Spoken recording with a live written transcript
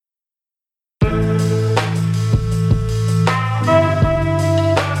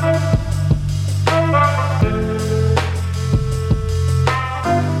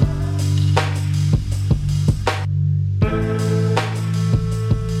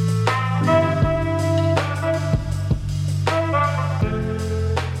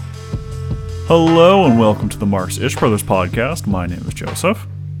Hello and welcome to the Marx-ish Brothers podcast. My name is Joseph.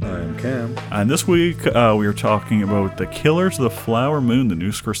 I'm Cam. And this week we are talking about The Killers of the Flower Moon, the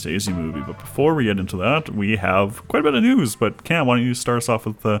new Scorsese movie. But before we get into that, we have quite a bit of news. But Cam, why don't you start us off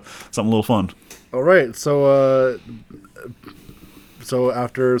with something a little fun? All right, so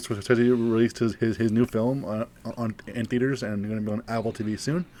after Scorsese released his new film in theaters and going to be on Apple TV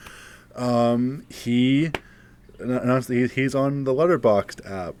soon, he announced that he's on the Letterboxd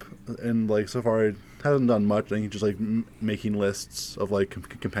app, and like so far it hasn't done much. I think he's just like making lists of like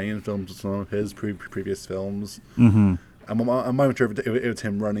companion films with some of his previous films. Mm-hmm. I'm not even sure if it's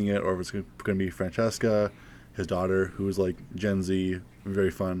him running it or if it's going to be Francesca, his daughter, who's like Gen Z,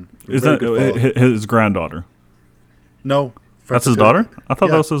 very fun. Is that his granddaughter? No, that's his daughter. I thought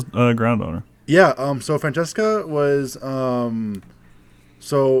that was his granddaughter. Yeah. So Francesca was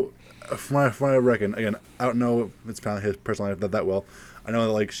so. From what I reckon, again, I don't know if it's his personal life that well. I know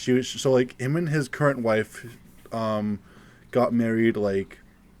that, like, him and his current wife, got married, like,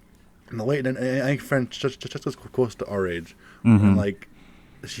 in the late, and I think Francesca's close to our age. Mm-hmm. And, like,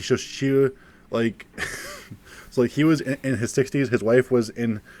 she like, so, like, he was in his 60s, his wife was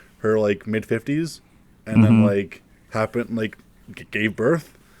in her, like, mid-50s, and then, like, gave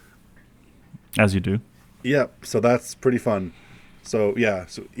birth. As you do. Yeah, so that's pretty fun. So yeah,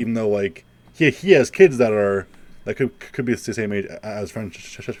 so even though like he has kids that could be the same age as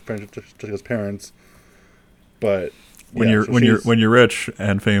Francesca's parents, but when you're rich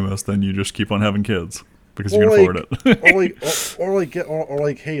and famous, then you just keep on having kids because you can afford it. or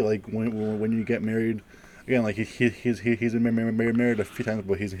like hey, like when you get married again, like he's been married a few times,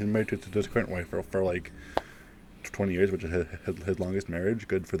 but he's married to his current wife for like 20 years, which is his longest marriage.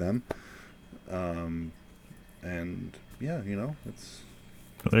 Good for them. And yeah, you know, it's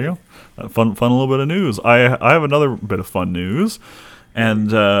there you go. Fun little bit of news. I have another bit of fun news, and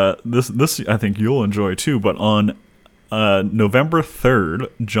this I think you'll enjoy too. But on November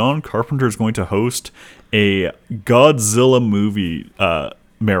 3rd, John Carpenter is going to host a Godzilla movie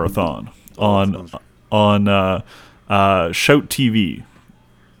marathon on Shout TV,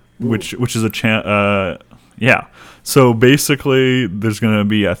 which is a yeah. So basically, there's going to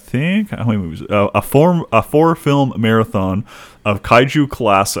be, I think, how many movies? A 4-film marathon of kaiju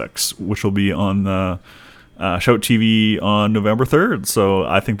classics, which will be on Shout TV on November 3rd. So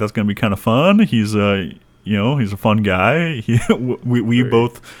I think that's going to be kind of fun. He's he's a fun guy. We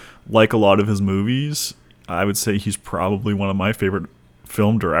both like a lot of his movies. I would say he's probably one of my favorite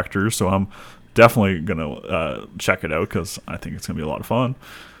film directors. So I'm definitely going to check it out because I think it's going to be a lot of fun.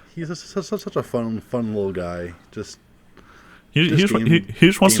 He's such a fun little guy. He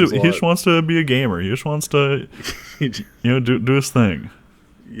just wants to be a gamer. He just wants to do his thing.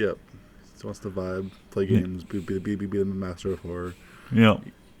 Yep. He just wants to vibe, play games, be the master of horror. Yep.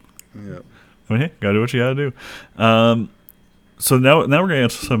 Yep. I mean, hey, gotta do what you gotta do. So now we're gonna get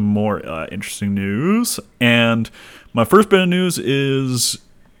into some more interesting news, and my first bit of news is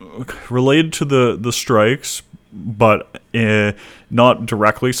related to the strikes, but not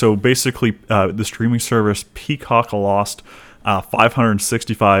directly. So basically, the streaming service Peacock lost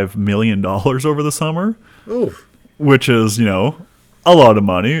 $565 million over the summer. Oof. Which is, a lot of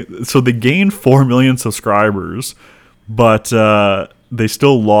money. So they gained 4 million subscribers, but they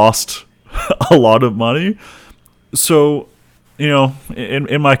still lost a lot of money. So,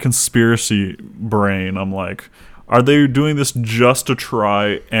 in my conspiracy brain, I'm like, are they doing this just to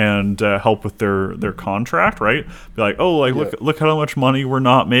try and help with their contract, right? Be like, look how much money we're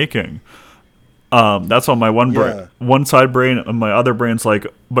not making. That's on my one side brain, and my other brain's like,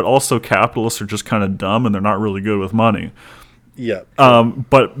 but also capitalists are just kind of dumb and they're not really good with money. Yeah.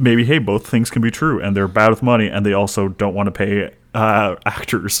 But maybe, hey, both things can be true, and they're bad with money, and they also don't want to pay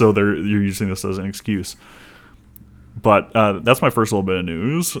actors, so you're using this as an excuse. But that's my first little bit of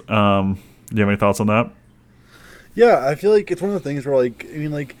news. Do you have any thoughts on that? Yeah, I feel like it's one of the things where, like, I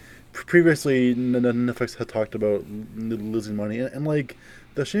mean, like, previously Netflix had talked about losing money, and like,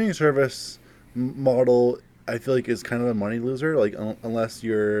 the streaming service model, I feel like, is kind of a money loser, like, unless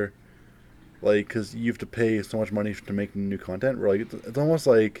you're, like, because you have to pay so much money to make new content, where, like, it's almost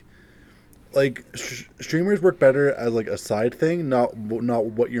like streamers work better as, like, a side thing, not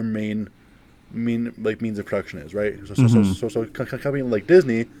what your main means of production is, right? So company like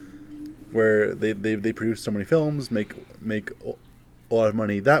Disney, where they produce so many films, make a lot of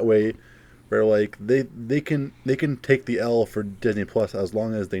money that way, where like they can take the L for Disney Plus as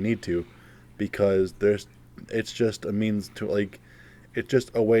long as they need to, because it's just a means to, like, it's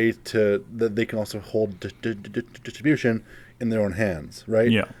just a way to that they can also hold distribution in their own hands, right?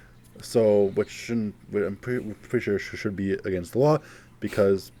 Yeah. So which shouldn't, I'm pretty sure should be against the law,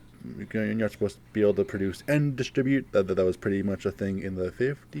 because you're not supposed to be able to produce and distribute. That was pretty much a thing in the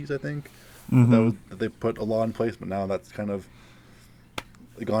 50s, I think. That they put a law in place, but now that's kind of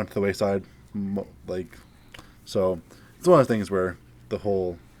gone to the wayside. Like, so it's one of those things where the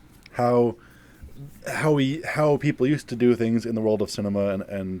whole how people used to do things in the world of cinema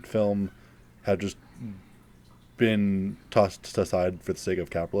and film have just been tossed aside for the sake of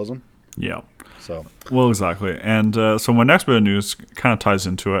capitalism. Yeah. So. Well, exactly. And so my next bit of news kind of ties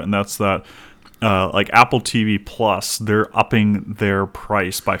into it, and that's that like Apple TV Plus, they're upping their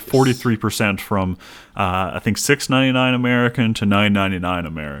price by 43% from I think $6.99 American to $9.99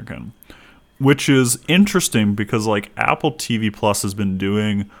 American, which is interesting because like Apple TV Plus has been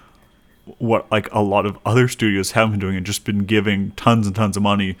doing what like a lot of other studios haven't been doing, and just been giving tons and tons of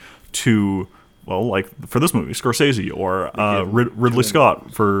money to, well, like for this movie, Scorsese, or Ridley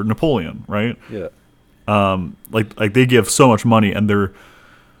Scott for Napoleon, right? Yeah. Like they give so much money, and they're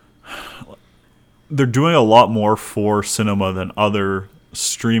doing a lot more for cinema than other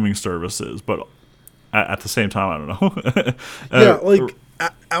streaming services, but at the same time, I don't know. Yeah, like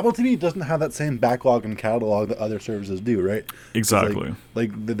Apple TV doesn't have that same backlog and catalog that other services do, right? Exactly.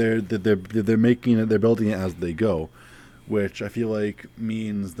 Like they're making it, they're building it as they go, which I feel like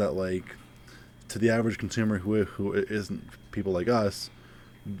means that like to the average consumer who isn't people like us,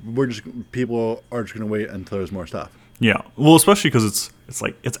 people are just going to wait until there's more stuff. Yeah, well, especially because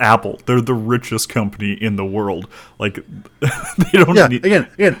it's Apple. They're the richest company in the world. Like they don't. Yeah, need...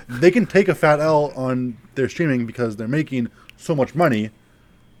 again, they can take a fat L on their streaming because they're making so much money.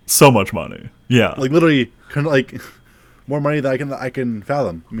 So much money. Yeah, like literally, like more money than I can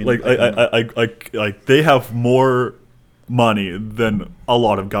fathom. I mean, like they have more money than a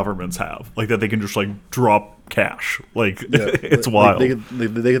lot of governments have. Like that they can just like drop cash. Like it's wild.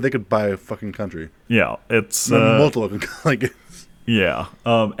 They could buy a fucking country. Yeah, it's multiple like. Yeah,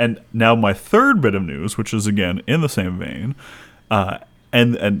 and now my third bit of news, which is again in the same vein,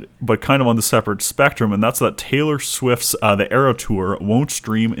 and but kind of on the separate spectrum, and that's that Taylor Swift's The Eras Tour won't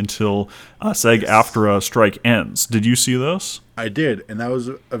stream until SAG-AFTRA strike ends. Did you see this? I did, and that was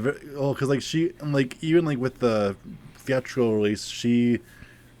because like she even like with the theatrical release, she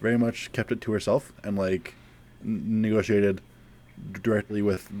very much kept it to herself and like negotiated directly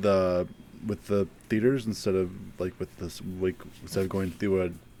with the theaters instead of like with this like instead of going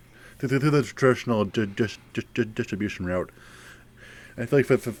through the traditional distribution route. I feel like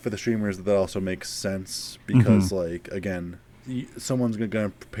for the streamers that also makes sense because like again, someone's gonna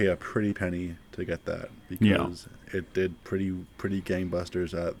pay a pretty penny to get that because it did pretty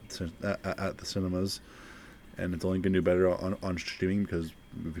gangbusters at the cinemas, and it's only gonna do better on streaming because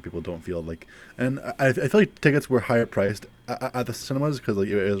people don't feel like, and I feel like tickets were higher priced at the cinemas because like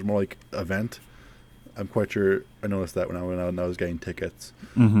it was more like event. I'm quite sure I noticed that when I was getting tickets,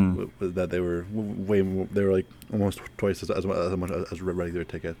 that they were way more, they were like almost twice as much as regular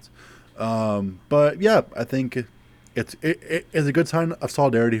tickets. But yeah, I think it's a good sign of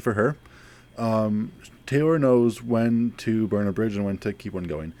solidarity for her. Taylor knows when to burn a bridge and when to keep one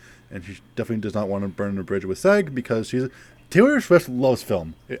going, and she definitely does not want to burn a bridge with SAG because Taylor Swift loves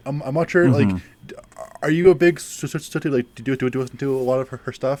film. I'm not sure. Like, are you a big like? Do you listen to a lot of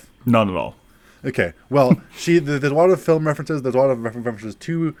her stuff? Not at all. Okay, well, there's a lot of film references. There's a lot of references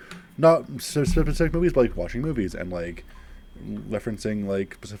to not specific movies, but like watching movies and like referencing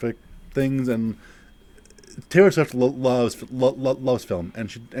like specific things. And Taylor Swift loves film,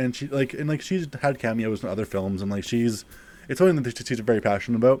 and she she's had cameos in other films, and like it's something that she's very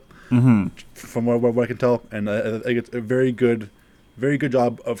passionate about. From what I can tell, and I think it's a very good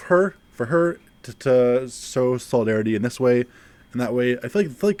job of her to show solidarity in this way. And that way, I feel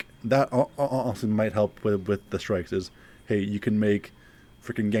like that also might help with the strikes. Is hey, you can make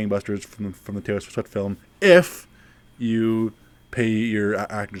freaking gangbusters from the Taylor Swift film if you pay your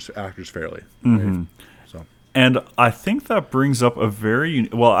actors fairly. Right? So, and I think that brings up a very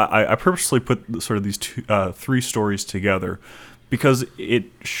well. I purposely put sort of these three stories together because it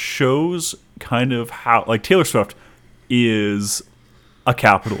shows kind of how like Taylor Swift is a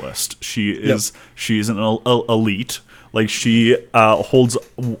capitalist. She's an elite. Like she holds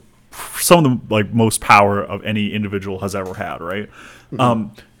some of the like most power of any individual has ever had, right?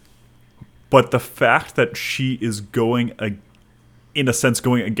 But the fact that she is going, in a sense,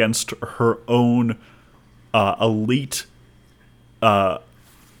 going against her own elite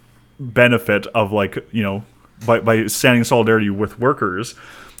benefit of like by standing in solidarity with workers,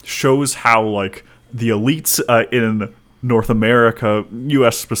 shows how like the elites in North America,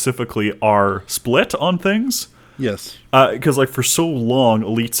 U.S. specifically, are split on things. Yes. Because like for so long,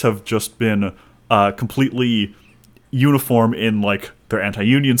 elites have just been completely uniform in like their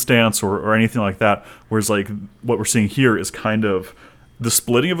anti-union stance or anything like that. Whereas like what we're seeing here is kind of the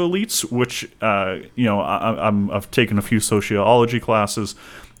splitting of elites, which I've taken a few sociology classes,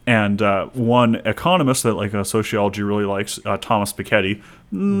 and one economist that like sociology really likes, Thomas Piketty.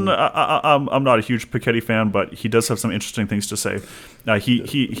 I'm not a huge Piketty fan, but he does have some interesting things to say.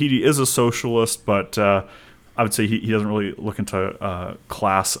 He is a socialist, but I would say he doesn't really look into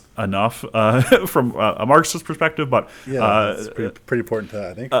class enough from a Marxist perspective. But it's pretty important to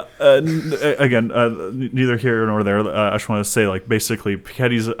that, I think. Again, neither here nor there. I just want to say, like, basically,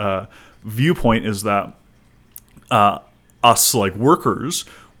 Piketty's viewpoint is that us, like workers,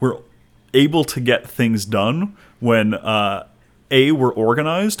 we're able to get things done when A, we're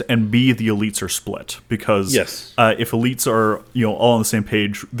organized, and B, the elites are split. Because yes. If elites are all on the same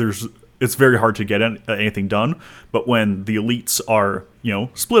page, it's very hard to get anything done. But when the elites are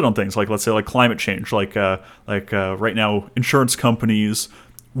split on things, like let's say like climate change, like right now insurance companies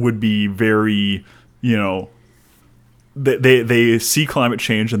would be very they see climate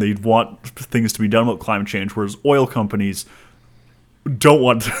change and they want things to be done about climate change, whereas oil companies don't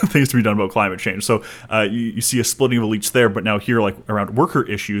want things to be done about climate change. So you see a splitting of elites there, but now here, like around worker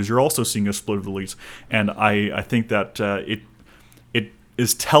issues, you're also seeing a split of elites. And I think that it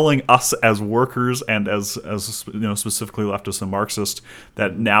is telling us as workers and as specifically leftists and Marxists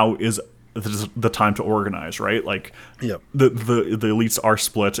that now is the time to organize, right? Like, yep. the elites are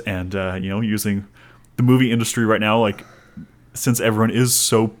split, and using the movie industry right now, like, since everyone is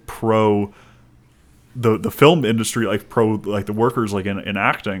so pro the film industry, like pro like the workers, like in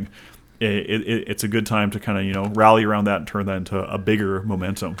acting, it's a good time to kind of rally around that and turn that into a bigger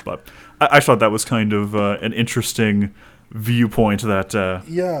momentum. But I thought that was kind of an interesting viewpoint that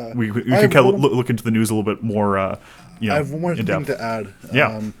we can kind of look into the news a little bit more. I have one more thing to add.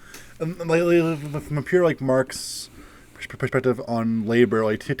 From a pure like Marx perspective on labor,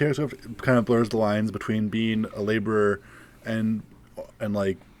 like Taylor Swift kind of blurs the lines between being a laborer and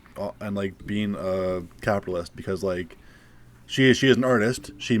being a capitalist, because like she is an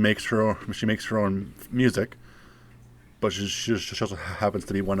artist. She makes her own music, but she also happens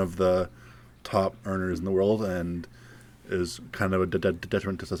to be one of the top earners in the world and is kind of a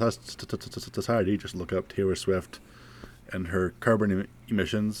detriment to society. Just look up Taylor Swift and her carbon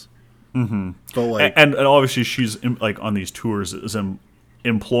emissions. Mm-hmm. But like, and obviously she's like on these tours is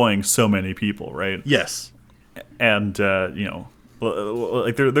employing so many people, right? Yes, and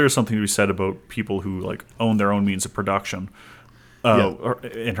like there's something to be said about people who like own their own means of production. Or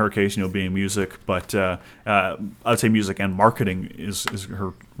in her case, being music, but I'd say music and marketing is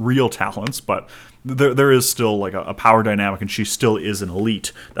her real talents. But there is still like a power dynamic, and she still is an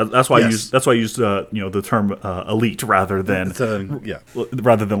elite. That's why I used the term elite rather than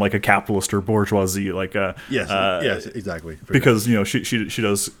like a capitalist or bourgeoisie. Like yes, exactly. Because she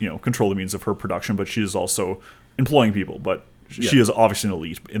does control the means of her production, but she is also employing people. But she is obviously an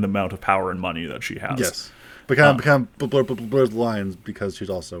elite in the amount of power and money that she has. Yes. Become blurs the lines because she's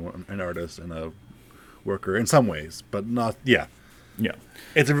also an artist and a worker in some ways, but not. Yeah.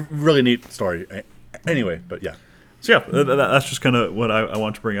 It's a really neat story. Anyway, but yeah. So yeah, that's just kind of what I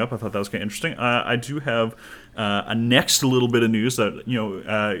want to bring up. I thought that was kind of interesting. I do have a next little bit of news that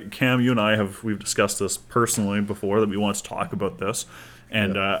Cam, you and I we've discussed this personally before, that we want to talk about this,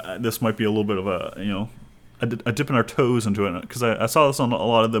 and this might be a little bit of a dip in our toes into it, because I saw this on a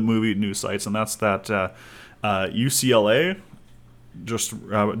lot of the movie news sites, and that's that. UCLA just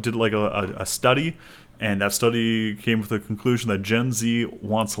did like a study, and that study came with the conclusion that Gen Z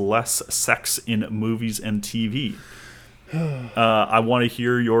wants less sex in movies and TV. I want to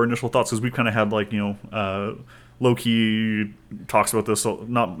hear your initial thoughts, because we've kind of had like low-key talks about this, so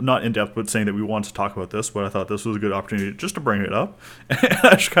not in depth, but saying that we want to talk about this. But I thought this was a good opportunity just to bring it up.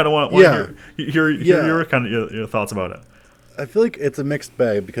 I just kind of want to hear your kind of your thoughts about it. I feel like it's a mixed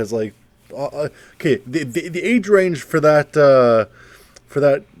bag, because like. Okay, the age range for that test,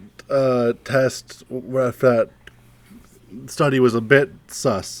 for that study, was a bit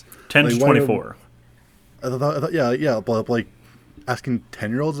sus. 10 to 24. I thought, but like asking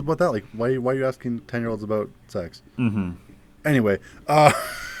 10-year-olds about that, like why are you asking 10-year-olds about sex? Mm-hmm. Anyway,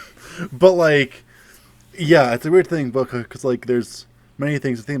 but like, yeah, it's a weird thing, but because like there's many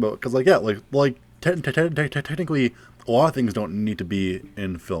things to think about, because like technically a lot of things don't need to be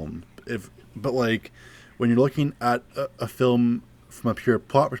in film. But like when you're looking at a film from a pure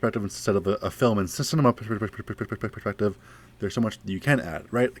plot perspective instead of a film and cinema perspective, there's so much that you can add,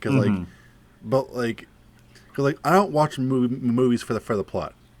 right? Because because I don't watch movies for the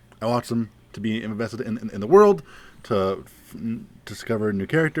plot. I watch them to be invested in the world, to discover new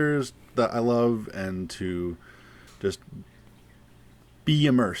characters that I love, and to just be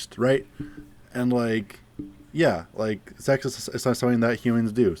immersed, right? And like, yeah, like sex is not something that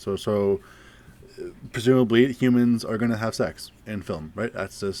humans do. So presumably humans are going to have sex in film, right?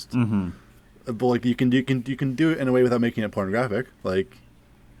 That's just. But like you can do it in a way without making it pornographic, like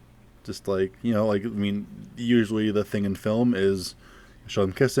just like like I mean, usually the thing in film is show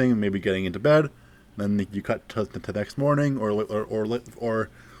them kissing, maybe getting into bed, then you cut to the next morning, or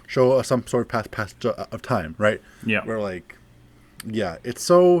show some sort of passage of time, right? Yeah. Where like, yeah, it's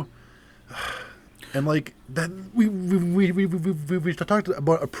so, and like that we talked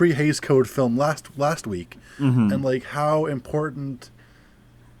about a pre-Hays Code film last week, and like how important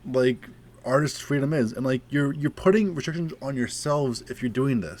like artist freedom is, and like you're putting restrictions on yourselves if you're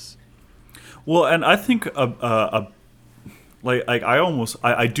doing this. Well, and I think I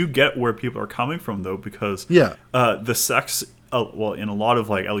do get where people are coming from though, because the sex well, in a lot of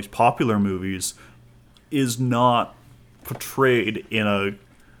like at least popular movies is not portrayed in a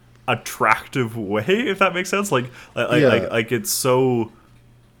attractive way, if that makes sense. Like it's so,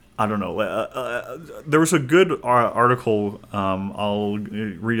 I don't know. There was a good article. I'll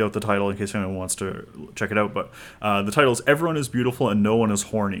read out the title in case anyone wants to check it out. But the title is "Everyone is Beautiful and No One is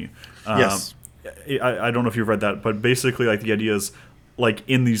Horny." Yes. I don't know if you've read that, but basically, like the idea is, like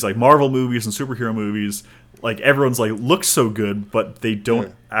in these like Marvel movies and superhero movies, like everyone's like looks so good, but they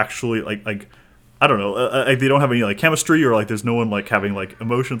don't actually like I don't know. Like they don't have any like chemistry, or like there's no one like having like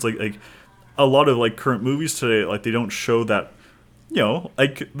emotions. Like a lot of like current movies today, like they don't show that.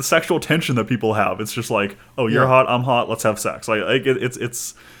 Like the sexual tension that people have. It's just like, oh, you're hot, I'm hot, let's have sex. Like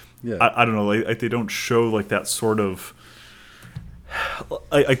it's I don't know. Like they don't show like that sort of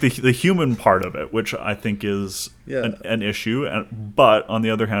like the human part of it, which I think is an issue. But on the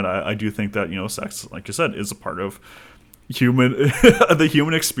other hand, I do think that sex, like you said, is a part of human the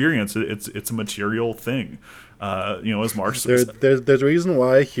human experience. It's a material thing. As Marx there's a reason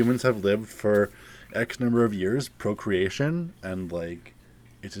why humans have lived for X number of years, procreation, and like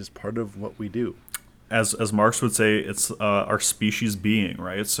it's just part of what we do. As Marx would say, it's our species being,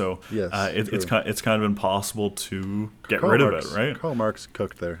 right? So it's kind of impossible to get rid of it, right? Karl Marx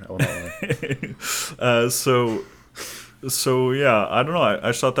cooked there. So yeah, I don't know. I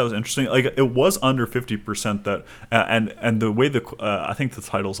just thought that was interesting. Like it was under 50% that, and the way I think the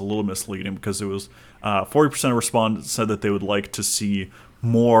title's a little misleading, because it was 40% of respondents said that they would like to see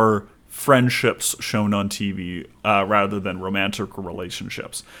more friendships shown on TV rather than romantic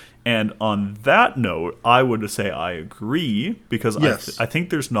relationships. And on that note, I would say I agree, because I think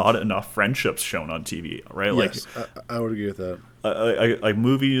there's not enough friendships shown on TV, right? Yes, like I would agree with that. Like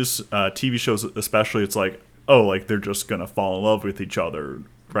movies, TV shows especially, it's like, oh, like they're just gonna fall in love with each other,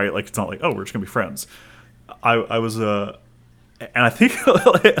 right? Like it's not like, oh, we're just gonna be friends. I was and I think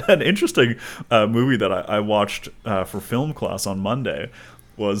an interesting movie that I watched for film class on Monday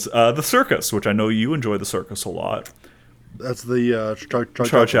was The Circus, which I know you enjoy The Circus a lot. That's the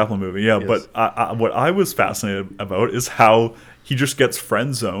Charlie Chaplin movie, yeah. Yes. But what I was fascinated about is how he just gets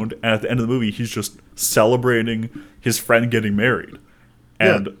friend zoned, and at the end of the movie, he's just celebrating his friend getting married,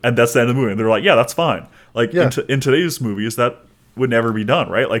 and that's the end of the movie. And they're like, yeah, that's fine. Like in today's movies, that would never be done,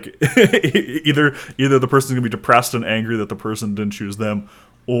 right? Like either the person's gonna be depressed and angry that the person didn't choose them,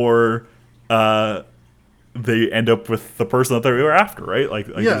 or they end up with the person that they were after, right?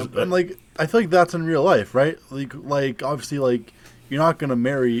 And like I feel like that's in real life, right? Like obviously, like you're not gonna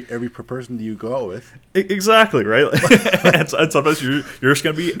marry every person that you go out with. Exactly, right? and sometimes you're just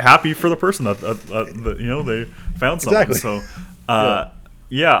gonna be happy for the person that they found someone. Exactly. So, I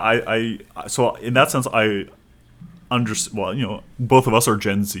so in that sense, I understand. Well, both of us are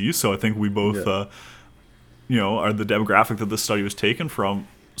Gen Z, so I think we both, are the demographic that this study was taken from.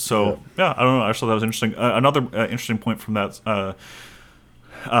 So I don't know. I just thought that was interesting. Another interesting point from that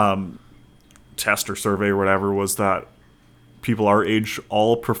test or survey or whatever was that people our age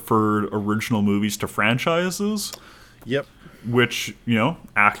all preferred original movies to franchises. Yep. Which,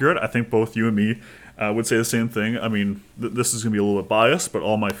 accurate. I think both you and me would say the same thing. I mean, this is going to be a little bit biased, but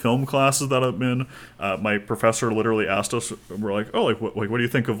all my film classes that I've been, my professor literally asked us, we're like, oh, what do you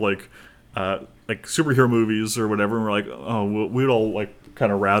think of like superhero movies or whatever? And we're like, oh, we'd all like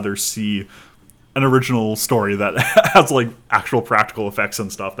kind of rather see an original story that has like actual practical effects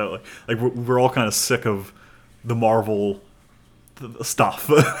and stuff. That like we're all kind of sick of the Marvel stuff.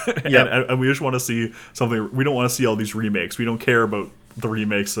 and we just want to see something. We don't want to see all these remakes. We don't care about the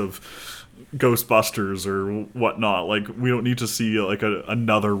remakes of Ghostbusters or whatnot. Like, we don't need to see like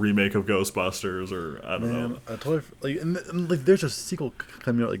another remake of Ghostbusters, or I don't know. Man, I totally like, and like there's a sequel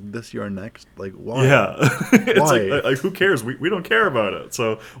coming out like this year or next. Like, why? Yeah, it's Why? like who cares? We don't care about it.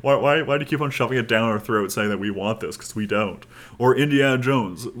 So why do you keep on shoving it down our throat, saying that we want this, because we don't? Or Indiana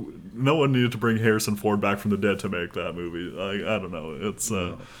Jones. No one needed to bring Harrison Ford back from the dead to make that movie. Like, I don't know. It's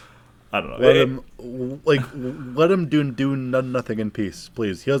I don't know. Let him do nothing in peace,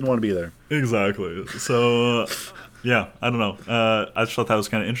 please. He doesn't want to be there. Exactly. So, yeah, I don't know. I just thought that was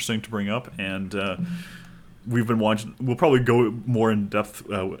kind of interesting to bring up, and we've been watching. We'll probably go more in depth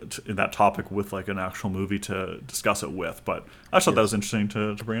in that topic with like an actual movie to discuss it with. But I just thought that was interesting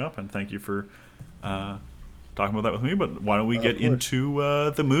to bring up, and thank you for talking about that with me. But why don't we get into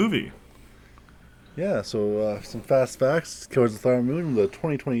the movie? Yeah, so some fast facts. Killers of the Flower Moon, the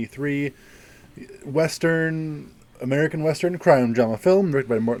 2023 American Western crime drama film, directed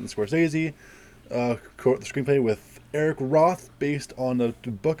by Martin Scorsese. Co-wrote the screenplay with Eric Roth, based on the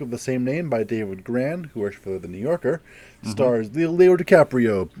book of the same name by David Grand, who works for The New Yorker. Stars Leo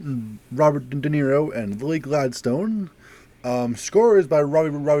DiCaprio, Robert De Niro, and Lily Gladstone. Score is by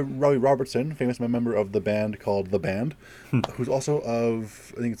Robbie Robertson, famous member of the band called The Band, who's also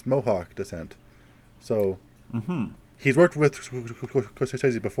of, I think it's Mohawk descent. So, he's worked with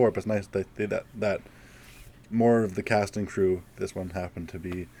Scorsese before, but it's nice that more of the cast and crew, this one happened to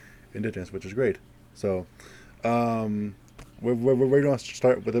be indigenous, which is great. So, where do you want to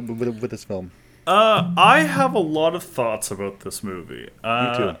start with this film? I have a lot of thoughts about this movie.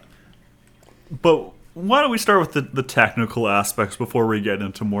 Me too. But why don't we start with the technical aspects before we get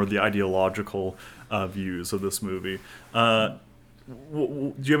into more the ideological views of this movie?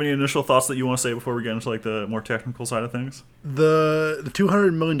 Do you have any initial thoughts that you want to say before we get into like the more technical side of things? The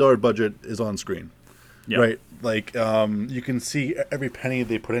 $200 million budget is on screen, Yeah. right? Like, you can see every penny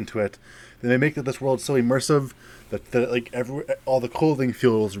they put into it. They make this world so immersive that like all the clothing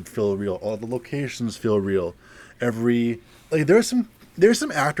feel real, all the locations feel real. There's some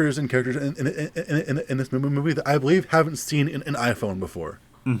actors and characters in this movie that I believe haven't seen an iPhone before.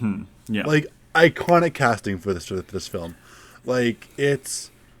 Yeah. Like, iconic casting for this film. Like,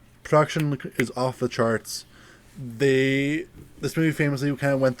 its production is off the charts. This movie famously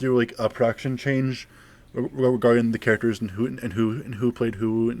kind of went through like a production change regarding the characters and who played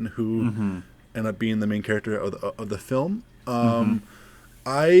who and who ended up being the main character of the film.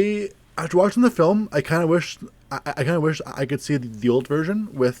 I, after watching the film, I kind of wish I could see the old version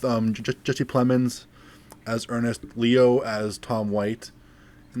with Jesse Plemons as Ernest, Leo as Tom White,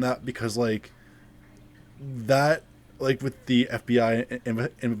 and that, because like that. Like, with the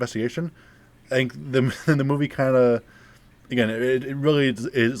FBI investigation, I think the movie kind of, again, it really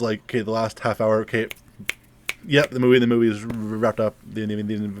is like, okay, the last half hour, okay, yep, the movie is wrapped up, the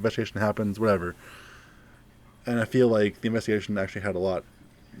investigation happens, whatever. And I feel like the investigation actually had a lot,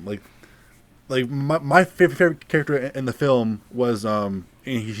 like my favorite character in the film was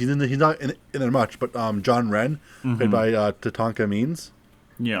he's not in there much, but John Wren, played by Tatanka Means,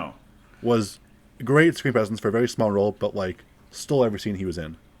 Yeah. was great screen presence for a very small role, but like stole every scene he was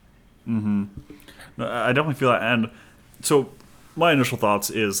in. No, I definitely feel that. And so my initial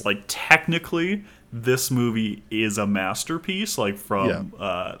thoughts is, like, technically this movie is a masterpiece. Like, from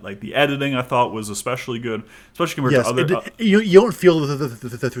like the editing, I thought was especially good, especially compared to other. You don't feel the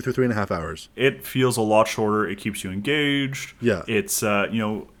 3.5 hours. It feels a lot shorter. It keeps you engaged. Yeah. It's I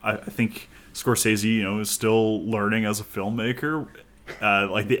think Scorsese is still learning as a filmmaker.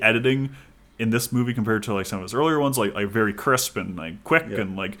 Like, the editing in this movie compared to like some of his earlier ones, like very crisp and like quick,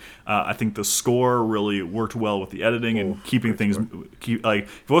 and like I think the score really worked well with the editing and keeping things like,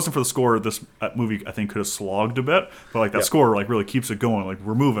 if it wasn't for the score, this movie I think could have slogged a bit, but like that score like really keeps it going. Like,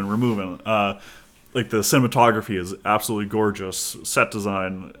 we're moving. Like, the cinematography is absolutely gorgeous, set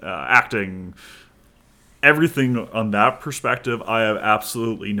design, acting. Everything on that perspective, I have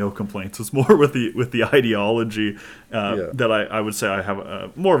absolutely no complaints. It's more with the ideology that I would say I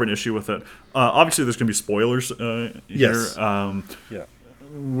have more of an issue with it. Obviously, there's going to be spoilers here. Yes. I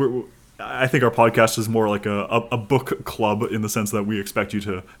think our podcast is more like a book club, in the sense that we expect you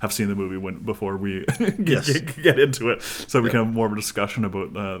to have seen the movie before we get into it, so we can have more of a discussion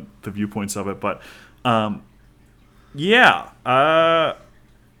about the viewpoints of it. But like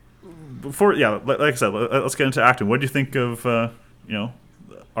I said, let's get into acting. What do you think of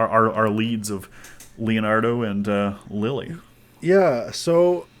our leads of Leonardo and Lily? Yeah,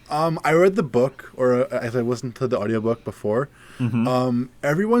 so I read the book, or as I listened to the audiobook before.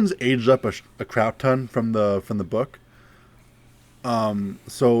 Everyone's aged up a crap ton from the book.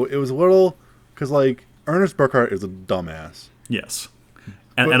 So it was a little, because like Ernest Burkhart is a dumbass. Yes.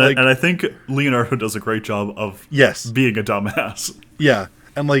 And But and, like, I, and I think Leonardo does a great job of yes, being a dumbass. yeah,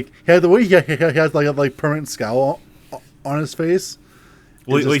 and like, yeah, the way he has like permanent scowl on his face.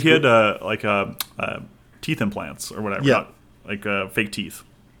 Well, Is like just he had teeth implants or whatever, yeah, not like fake teeth.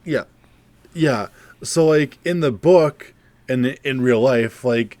 yeah, yeah. So like in the book and in real life,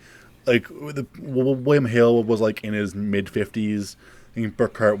 William Hale was like in his mid-50s. I think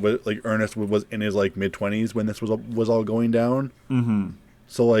Burkhart was like Ernest was in his like mid-20s when this was all going down. Mm-hmm.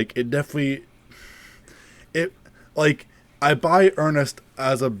 So like it definitely it like I buy Ernest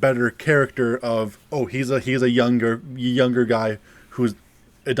as a better character of, oh, he's a younger guy who's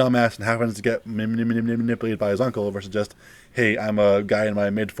a dumbass and happens to get manipulated by his uncle, versus just, hey, I'm a guy in my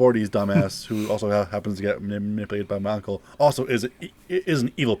mid-40s dumbass who also happens to get manipulated by my uncle, also is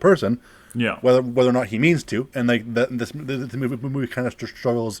an evil person, Yeah. whether or not he means to. And like this movie kind of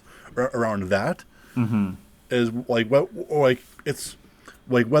struggles around that. Mm-hmm. Is like what, or like it's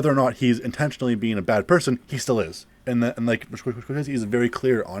like whether or not he's intentionally being a bad person, he still is, and like he's very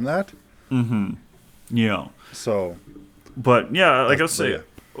clear on that. Mm-hmm. Yeah. So, But yeah, like I That's- say, yeah.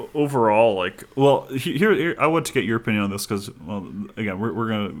 overall, like, well, here I want to get your opinion on this because, well, again, we're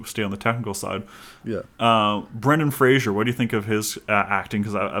gonna stay on the technical side. yeah, Brendan Fraser, what do you think of his acting?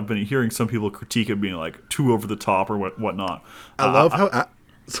 Because I've been hearing some people critique it being like too over the top or whatnot. I love how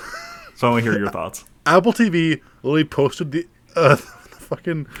So I want to hear your thoughts. Apple TV literally posted the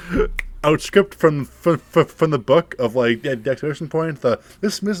fucking outscript from the book of like the exclamation point, the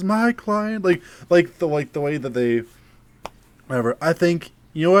 "this is my client," like the way that they, whatever. I think,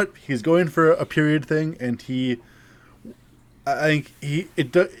 you know what, he's going for a period thing, and I think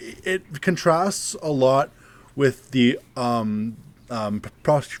it contrasts a lot with the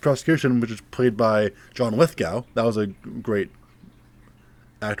prosecution, which is played by John Lithgow. That was a great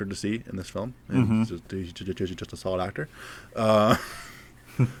actor to see in this film. And he's just a solid actor. But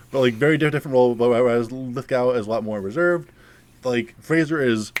like very different role, whereas Lithgow is a lot more reserved. Like Fraser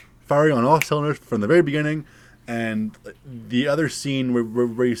is firing on all cylinders from the very beginning, and the other scene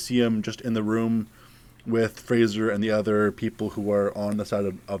where you see him just in the room with Fraser and the other people who are on the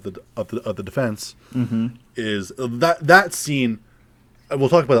side of the defense is that scene. We'll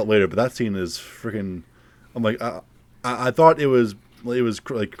talk about that later, but that scene is freaking. I'm like, I thought it was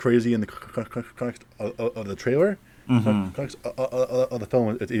like crazy in the context of the trailer. Context of the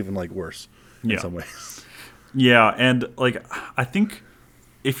film, it's even like worse in some ways. Yeah, and like I think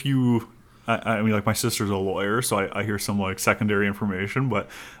if you, I mean, like my sister's a lawyer, so I hear some like secondary information, but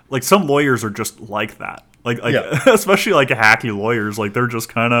like some lawyers are just like that, like Yeah. especially like hacky lawyers, like they're just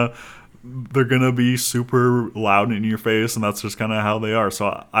kind of, they're gonna be super loud in your face, and that's just kind of how they are.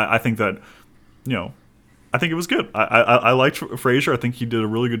 So I think that, you know, I think it was good. I liked Fraser. I think he did a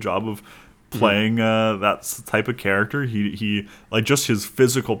really good job of playing that type of character. He like just his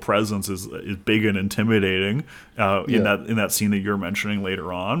physical presence is big and intimidating in that scene that you're mentioning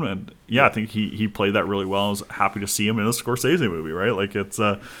later on. And yeah, I think he played that really well. I was happy to see him in a Scorsese movie, right? Like it's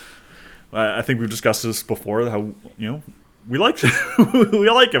I think we've discussed this before, how, you know, we like we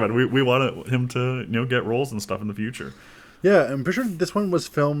like him, and we want him to, you know, get roles and stuff in the future. Yeah, I'm pretty sure this one was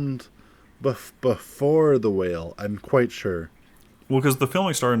filmed before The Whale. I'm quite sure. Well, because the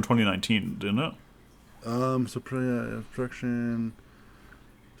filming started in 2019, didn't it? So production,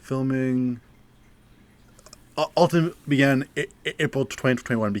 filming, ultimately began April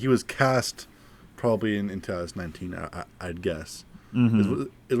 2021, but he was cast probably in 2019. I'd guess. It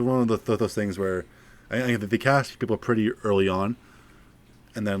was one of those things where I think that they cast people pretty early on,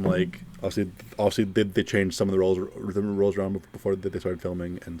 and then like obviously they changed some of the roles around before they started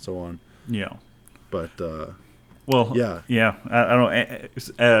filming and so on. Yeah. But well, yeah. I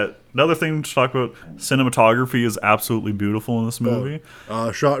don't know. Another thing to talk about: cinematography is absolutely beautiful in this movie,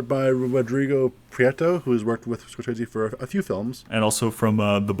 shot by Rodrigo Prieto, who has worked with Scorsese for a few films, and also from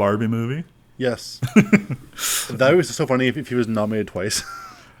the Barbie movie. Yes, that was so funny if he was nominated twice.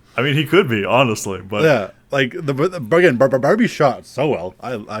 I mean, he could be, honestly, but yeah, like again, Barbie shot so well.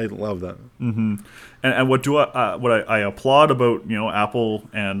 I love that. And what I applaud about, you know, Apple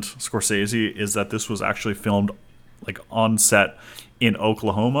and Scorsese is that this was actually filmed like on set in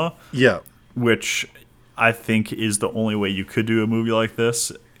Oklahoma. Yeah, which I think is the only way you could do a movie like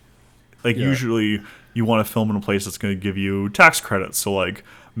this. Like usually you want to film in a place that's going to give you tax credits. So like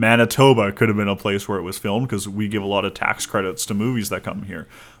Manitoba could have been a place where it was filmed, because we give a lot of tax credits to movies that come here.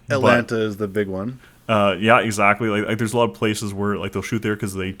 Atlanta is the big one. Yeah, exactly. Like there's a lot of places where like they'll shoot there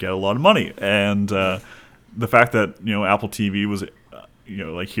because they get a lot of money, and the fact that, you know, Apple TV was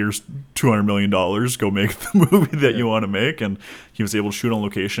like here's $200 million, go make the movie that you want to make. And he was able to shoot on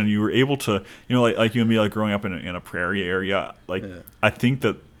location. You were able to, like you and me, like growing up in a prairie area, like I think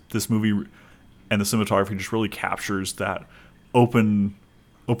that this movie and the cinematography just really captures that open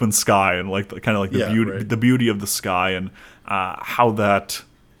sky and like kind of like the beauty of the sky, and how that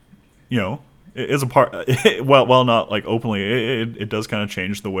is a part. Well, not like openly, it does kind of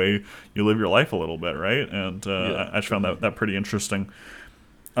change the way you live your life a little bit, right? And I just found that pretty interesting.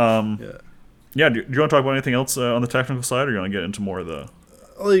 Do you want to talk about anything else on the technical side, or you want to get into more of the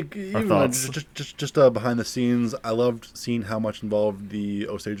our thoughts? Just behind the scenes, I loved seeing how much involved the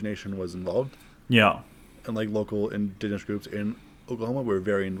Osage Nation was involved. Yeah, and like local indigenous groups in Oklahoma were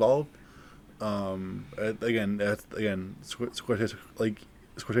very involved.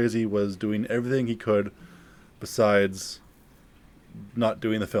 Scorsese was doing everything he could, besides not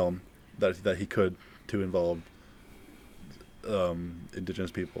doing the film that he could to involve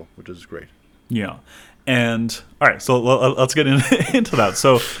indigenous people, which is great. Yeah, and all right, so let's get into that.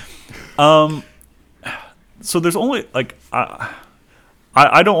 So, so there's only like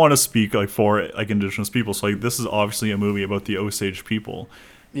I don't want to speak like for like indigenous people. So like this is obviously a movie about the Osage people,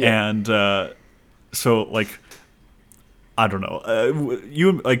 and so like I don't know,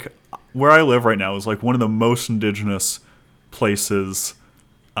 you like where I live right now is like one of the most indigenous places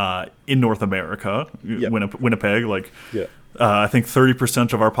in North America. Winnipeg, like. Yeah. I think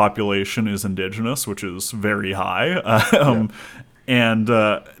 30% of our population is indigenous, which is very high. And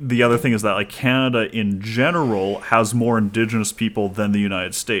the other thing is that like Canada in general has more indigenous people than the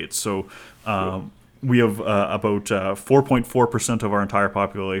United States. So we have about 4.4% of our entire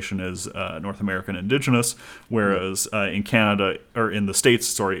population is North American indigenous, whereas in Canada, or in the States,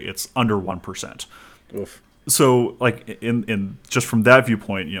 sorry, it's under 1%. Oof. So like in just from that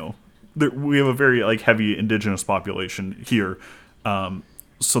viewpoint, we have a very like heavy indigenous population here,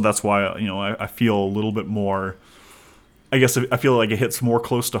 so that's why I feel a little bit more. I guess I feel like it hits more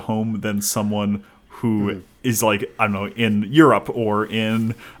close to home than someone who is like, I don't know, in Europe or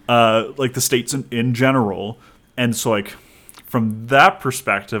in like the States in general. And so like from that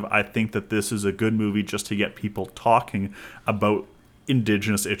perspective, I think that this is a good movie just to get people talking about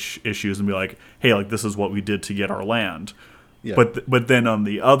indigenous issues and be like, hey, like this is what we did to get our land. Yeah. But then on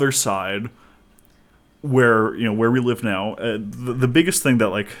the other side, where we live now, the biggest thing that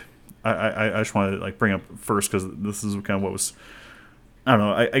like I just want to like bring up first, because this is kind of what was, I don't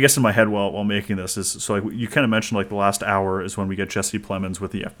know, I guess in my head while making this is, so like you kind of mentioned like the last hour is when we get Jesse Plemons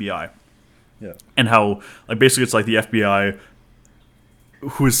with the FBI, and how like basically it's like the FBI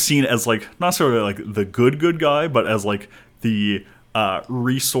who is seen as like not necessarily like the good guy, but as like the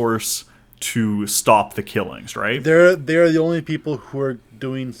resource to stop the killings, right? They're the only people who are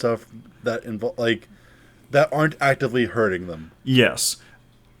doing stuff that involve like that aren't actively hurting them. Yes,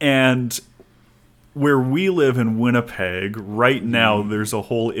 and where we live in Winnipeg right now, there's a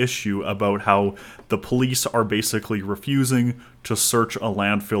whole issue about how the police are basically refusing to search a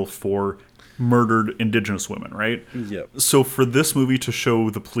landfill for murdered Indigenous women, right? Yep. So for this movie to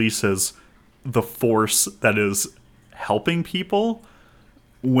show the police as the force that is helping people,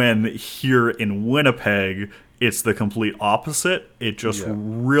 when here in Winnipeg, it's the complete opposite. It just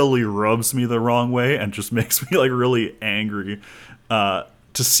really rubs me the wrong way and just makes me like really angry to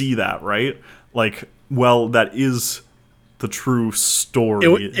see that, right? Like, well, that is the true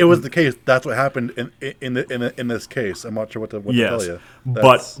story. It was the case. That's what happened in this case. I'm not sure what to tell you.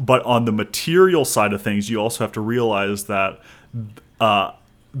 But on the material side of things, you also have to realize that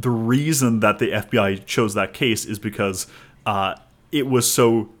the reason that the FBI chose that case is because it was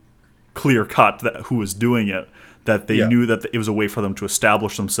so clear cut that who was doing it, that they knew that it was a way for them to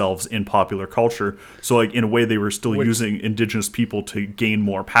establish themselves in popular culture. So like in a way they were still using indigenous people to gain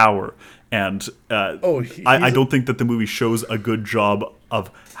more power. And I don't think that the movie shows a good job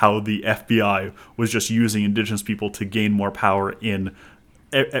of how the FBI was just using indigenous people to gain more power in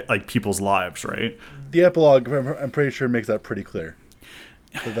like people's lives, right? The epilogue, I'm pretty sure, makes that pretty clear.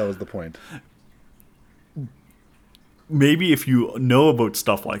 That was the point. Maybe if you know about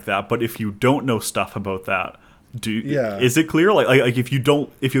stuff like that, but if you don't know stuff about that, is it clear? Like if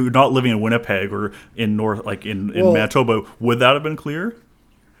you're not living in Winnipeg or in Manitoba, would that have been clear?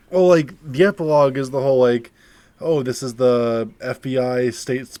 Well, like the epilogue is the whole like, oh, this is the FBI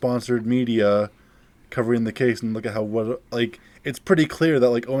state-sponsored media covering the case, and look at like it's pretty clear that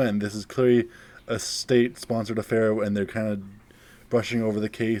like, oh man, this is clearly a state-sponsored affair, and they're kind of brushing over the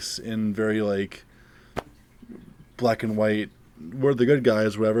case in very like black and white. We're the good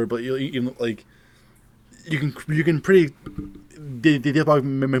guys, whatever. But you like you can pretty the epilogue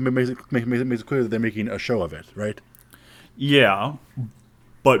makes it clear that they're making a show of it, right? Yeah,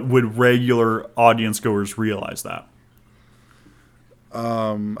 but would regular audience goers realize that?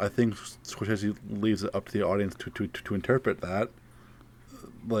 I think Scorsese leaves it up to the audience to interpret that.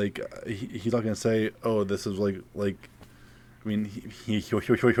 Like he's not gonna say, "Oh, this is like." I mean, he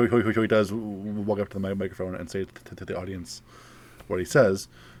does walk up to the microphone and say to the audience what he says,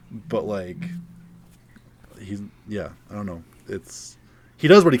 but like he's yeah, I don't know. It's he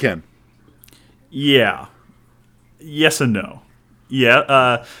does what he can. Yeah. Yes and no.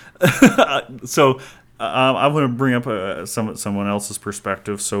 Yeah. So I'm going to bring up someone else's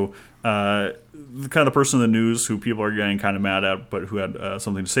perspective. So the kind of person in the news who people are getting kind of mad at, but who had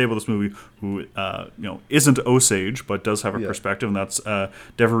something to say about this movie, who isn't Osage but does have a perspective, and that's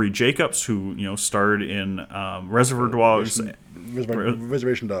Devery Jacobs, who starred in Reservoir Dogs.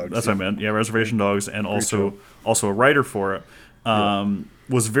 Reservation Dogs. That's what I meant. Yeah, Reservation Dogs, and also a writer for it.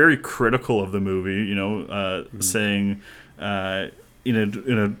 Was very critical of the movie. Saying.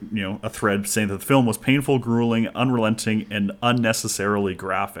 In a thread saying that the film was painful, grueling, unrelenting, and unnecessarily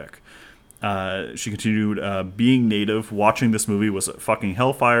graphic. She continued, being Native, watching this movie was a fucking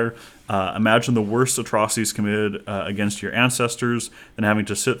hellfire. Imagine the worst atrocities committed against your ancestors than having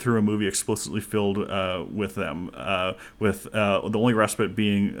to sit through a movie explicitly filled with them, with the only respite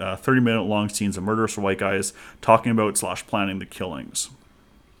being 30-minute long scenes of murderous white guys talking about / planning the killings.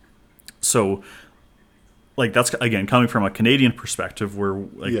 So, like, that's again coming from a Canadian perspective, where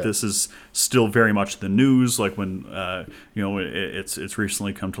this is still very much the news. Like when it's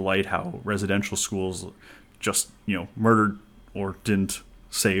recently come to light how residential schools just murdered or didn't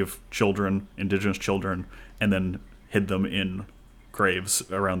save children, Indigenous children, and then hid them in graves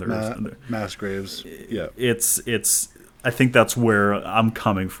around their mass graves. Yeah, it's. I think that's where I'm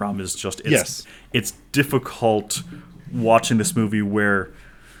coming from. Is just it's difficult watching this movie where.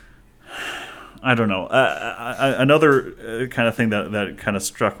 I don't know. Another kind of thing that kind of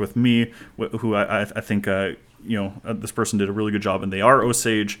struck with me, who I think this person did a really good job, and they are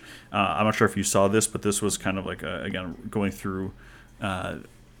Osage. I'm not sure if you saw this, but this was kind of like again going through the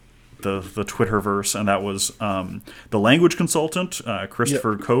Twitterverse, and that was the language consultant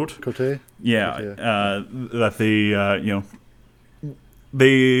Christopher Cote. That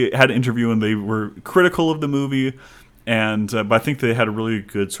they had an interview and they were critical of the movie. And but I think they had a really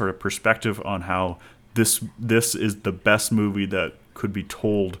good sort of perspective on how this is the best movie that could be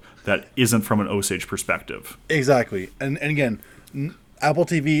told that isn't from an Osage perspective. Exactly, and again, Apple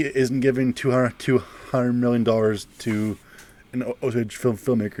TV isn't giving $200 million to an Osage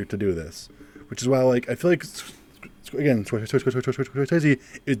filmmaker to do this, which is why I feel like again Scorsese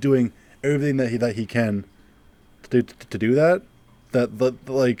is doing everything that he can to do that.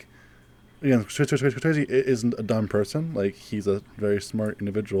 Again, Scorsese isn't a dumb person. Like, he's a very smart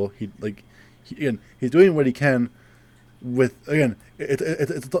individual. He's doing what he can. With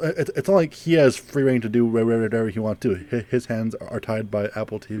it's not like he has free reign to do whatever he wants to. His hands are tied by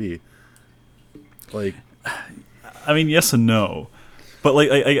Apple TV. Like, I mean, yes and no, but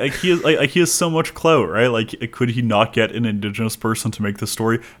he has so much clout, right? Like, could he not get an Indigenous person to make this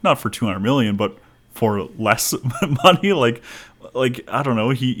story, not for $200 million, but for less money? Like I don't know,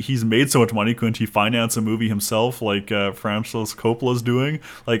 he's made so much money. Couldn't he finance a movie himself, like Francis Coppola's doing?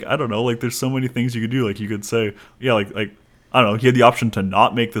 Like, I don't know, like there's so many things you could do. Like, you could say, like I don't know, he had the option to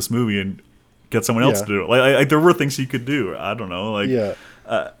not make this movie and get someone else to do it. Like there were things he could do. I don't know, like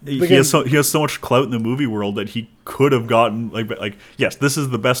he has so much clout in the movie world that he could have gotten like yes, this is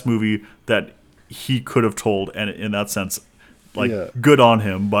the best movie that he could have told, and in that sense, good on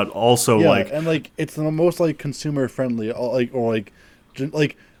him, but also and it's the most consumer friendly, also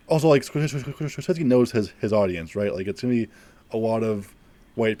Scorsese knows his audience, right? Like, it's gonna be a lot of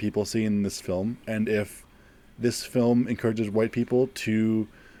white people seeing this film, and if this film encourages white people to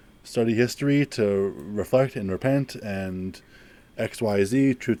study history, to reflect and repent, and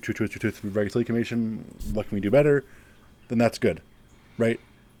XYZ, truth, reconciliation, what can we do better? Then that's good, right?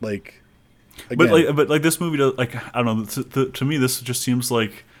 Like. Again. But this movie does, I don't know, to me this just seems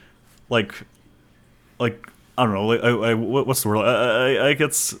like I don't know, what's the word?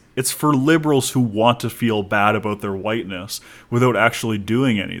 It's for liberals who want to feel bad about their whiteness without actually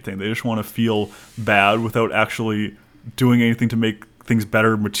doing anything. They just want to feel bad without actually doing anything to make things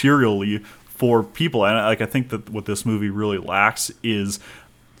better materially for people. And I think that what this movie really lacks is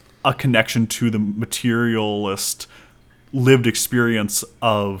a connection to the materialist lived experience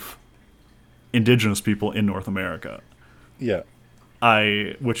of Indigenous people in North America. Yeah.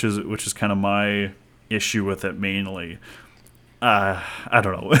 Which is kind of my issue with it mainly. I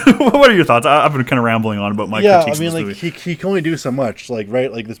don't know. What are your thoughts? I've been kind of rambling on about my Yeah, I critiques mean, of this like movie. he can only do so much. Like,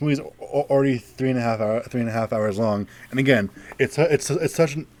 right, like this movie's already 3.5 hours long, and again, it's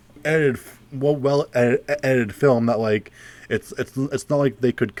such an edited, well edited film that like it's not like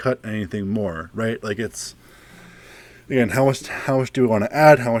they could cut anything more, right? Like it's again, how much do we want to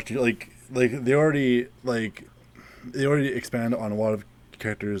add? How much do you, like they already expand on a lot of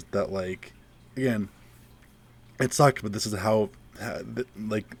characters that like again, it sucked, but this is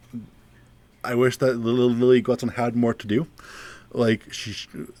like I wish that Lily Gladstone had more to do. Like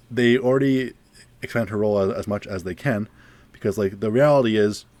they already expand her role as much as they can, because like the reality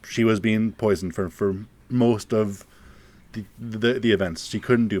is she was being poisoned for most of the events. She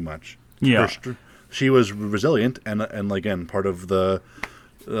couldn't do much. Yeah. She was resilient and again part of the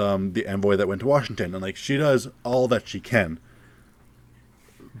envoy that went to Washington, and like she does all that she can.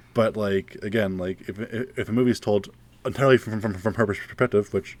 But like again, like if a movie's told entirely from her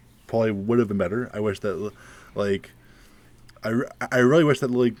perspective, which probably would have been better. I wish that, like, I really wish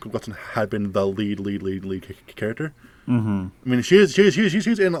that Lily Gladstone had been the lead character. Mm-hmm. I mean, she's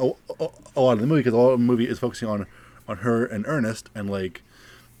in a lot of the movie, because a lot of the movie is focusing on her and Ernest, and like,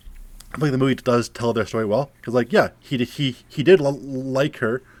 I think the movie does tell their story well, because like, yeah, he did like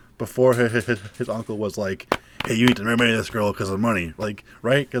her before his uncle was like, hey, you need to marry this girl because of money, like,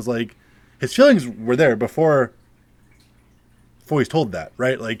 right? Because like, his feelings were there before he's told that,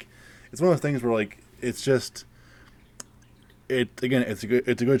 right? Like, it's one of those things where like it's just it's a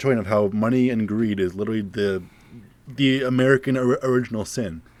good showing of how money and greed is literally the American original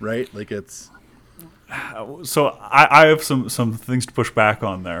sin, right? Like it's So I have some things to push back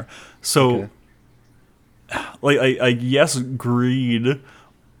on there. So, okay. like, I yes, greed,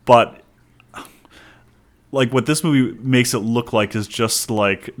 but like what this movie makes it look like is just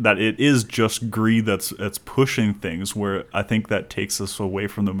like that it is just greed that's pushing things, where I think that takes us away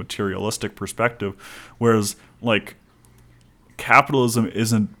from the materialistic perspective, whereas like capitalism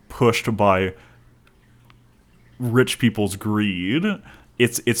isn't pushed by rich people's greed,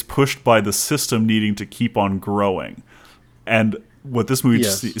 it's pushed by the system needing to keep on growing. And what this movie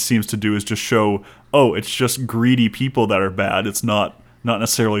Yes. seems to do is just show, oh, it's just greedy people that are bad, it's not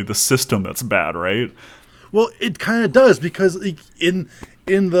necessarily the system that's bad, right? Well, it kind of does, because like, in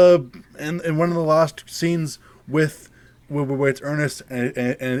one of the last scenes with where it's Ernest and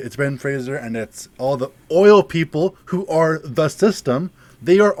it's Ben Fraser and it's all the oil people who are the system,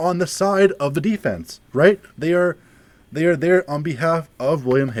 they are on the side of the defense, right? They are there on behalf of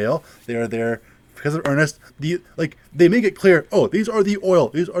William Hale. They are there because of Ernest. They make it clear, oh, these are the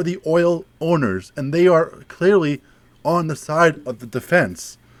oil owners, and they are clearly on the side of the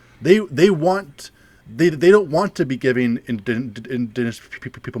defense. They don't want to be giving indigenous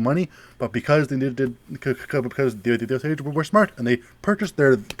people money, but because they were smart and they purchased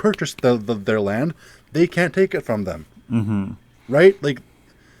their land, they can't take it from them. Mm-hmm. Right? Like,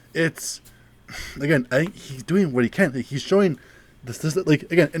 it's again, I think he's doing what he can. Like, he's showing this like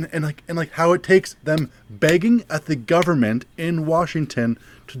again, and like how it takes them begging at the government in Washington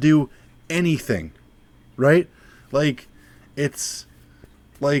to do anything, right? Like, it's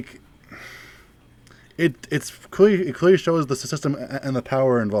like. It clearly shows the system and the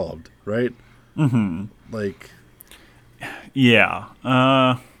power involved, right? Mm-hmm. Like, Yeah.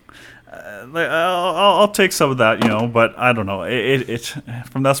 I'll take some of that, but I don't know. It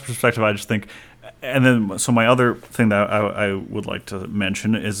from that perspective, I just think, and then so my other thing that I would like to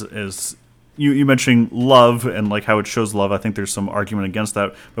mention is you mentioning love and like how it shows love. I think there's some argument against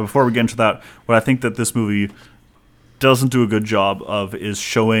that, but before we get into that, what I think that this movie doesn't do a good job of is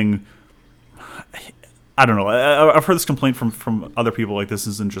showing. I don't know. I've heard this complaint from other people. Like, this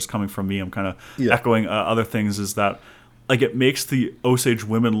isn't just coming from me. I'm kind of echoing other things. Is that like it makes the Osage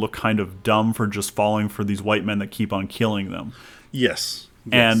women look kind of dumb for just falling for these white men that keep on killing them. yes.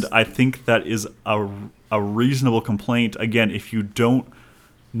 And I think that is a reasonable complaint. Again, if you don't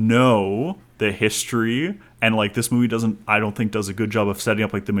know the history, and like this movie I don't think does a good job of setting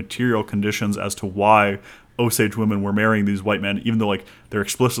up like the material conditions as to why Osage women were marrying these white men, even though like they're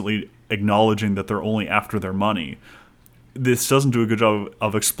explicitly acknowledging that they're only after their money. This doesn't do a good job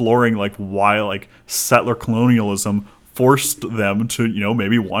of exploring like why like settler colonialism forced them to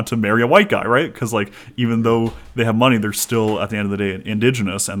maybe want to marry a white guy, right? Because like even though they have money, they're still at the end of the day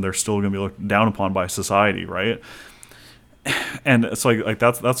indigenous, and they're still going to be looked down upon by society, right? And it's like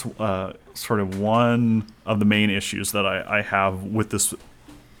that's sort of one of the main issues that I have with this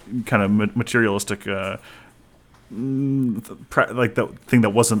kind of materialistic like the thing that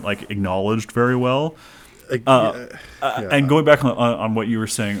wasn't like acknowledged very well. And going back on what you were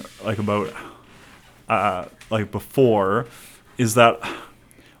saying like about like before, is that,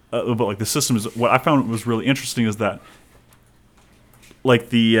 but like the system is what I found was really interesting is that, like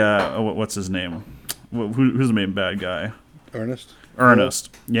the what's his name, who's the main bad guy?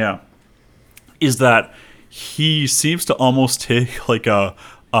 Ernest, yeah, is that he seems to almost take like a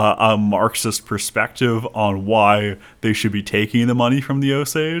Marxist perspective on why they should be taking the money from the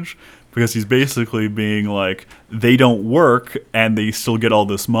Osage, because he's basically being like, they don't work and they still get all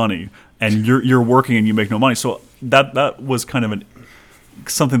this money, and you're working and you make no money. So that was kind of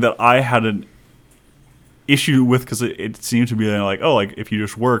something that I had an issue with, because it seemed to be like, oh, like if you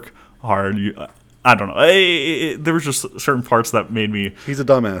just work hard, I don't know. There was just certain parts that made me. He's a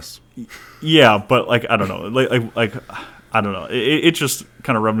dumbass. Yeah, but like I don't know, like I don't know. It just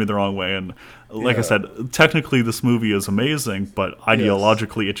kind of rubbed me the wrong way. And like I said, technically this movie is amazing, but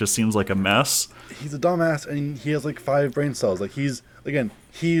ideologically it just seems like a mess. He's a dumbass, and he has like 5 brain cells. Like he's getting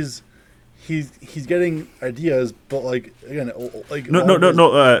ideas, but like again, like no.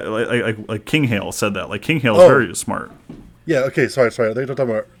 Like King Hale said that. Like King Hale is very smart. Yeah. Okay. Sorry. I think you're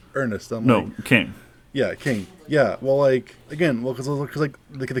talking about Ernest. King. Yeah, King. Yeah. Well, like again, because like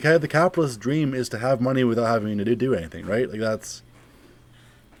the capitalist dream is to have money without having to do anything, right? Like that's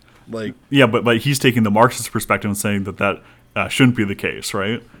like but he's taking the Marxist perspective and saying that shouldn't be the case,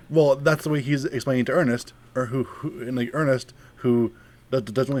 right? Well, that's the way he's explaining to Ernest, or who Ernest, who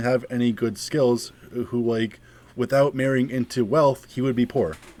doesn't really have any good skills, who like without marrying into wealth, he would be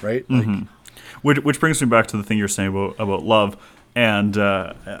poor, right? Mm-hmm. Which brings me back to the thing you're saying about love, and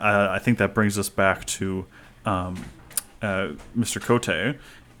I think that brings us back to Mr. Cote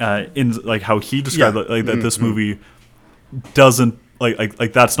in like how he described that this movie doesn't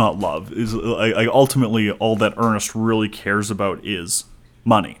like that's not love. Is like ultimately all that Ernest really cares about is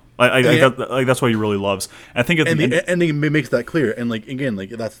money. That's what he really loves. I think the ending makes that clear. And like again, like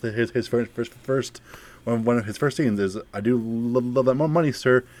that's his first one of his first scenes is, I do love that money,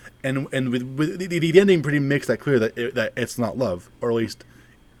 sir. And with the ending pretty makes that clear that it's not love, or at least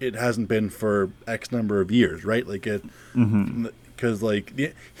it hasn't been for X number of years, right? Like it, because like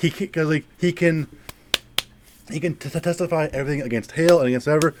he can testify everything against Hale and against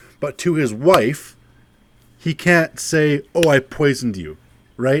whatever, but to his wife, he can't say, "Oh, I poisoned you,"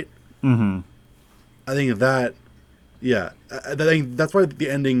 right? Mm-hmm. I think that, I think that's why the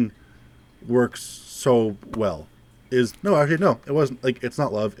ending works so well. No, it wasn't. Like, it's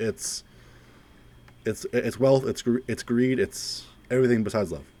not love. It's wealth. It's greed. It's everything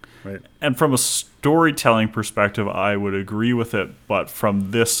besides love, right? And from a storytelling perspective, I would agree with it. But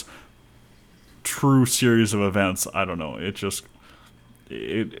from this true series of events, I don't know. It just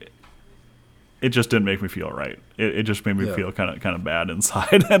didn't make me feel right. It just made me feel kind of bad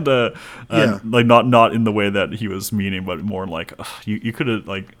inside, and like not in the way that he was meaning, but more like you could have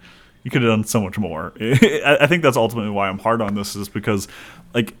done so much more. I think that's ultimately why I'm hard on this, is because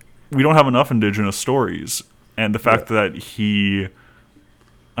like we don't have enough Indigenous stories, and the fact that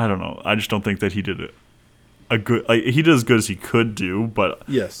I don't know, I just don't think that he did a good. Like, he did as good as he could do, but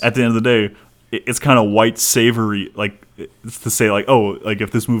at the end of the day, it's kind of white savory, like it's to say like, oh, like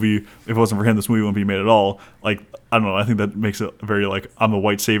if it wasn't for him, this movie wouldn't be made at all. Like, I don't know, I think that makes it very like, I'm a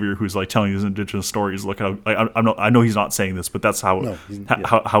white savior who's like telling these Indigenous stories. Look how I know he's not saying this, but that's how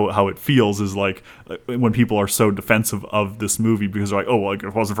it feels, is like when people are so defensive of this movie because they're like, oh, like if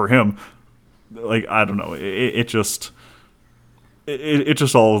it wasn't for him, like I don't know, it just it's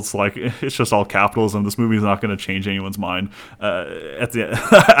just all capitalism. This movie is not going to change anyone's mind. At the end,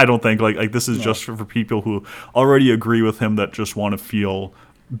 I don't think like this is just for people who already agree with him, that just want to feel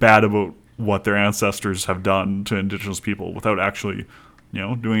bad about what their ancestors have done to Indigenous people without actually,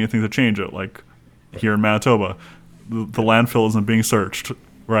 doing anything to change it. Like here in Manitoba, the landfill isn't being searched,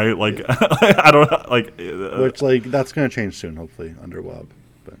 right? Like I don't like which like that's going to change soon, hopefully under WAB.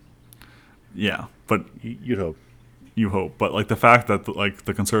 But but you'd hope. You hope, but like the fact that like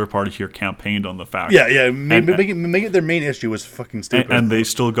the Conservative Party here campaigned on the fact, make it their main issue was fucking stupid, and they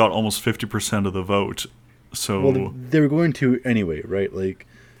still got almost 50% of the vote. So they were going to anyway, right? Like,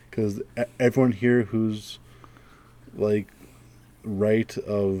 because everyone here who's like right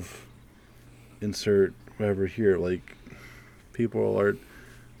of insert whatever here, like people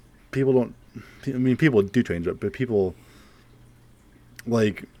don't. I mean, people do change it, but people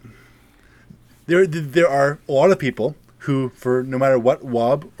like. There are a lot of people who, for no matter what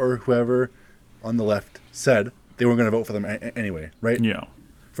WAB or whoever on the left said, they weren't going to vote for them anyway, right? Yeah.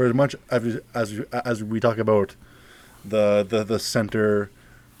 For as much as we talk about the center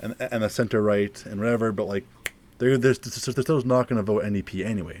and the center right and whatever, but like they're still not going to vote NDP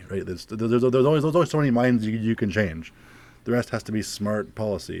anyway, right? There's always so many minds you can change. The rest has to be smart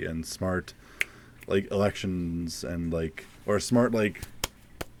policy and smart like elections and like or smart like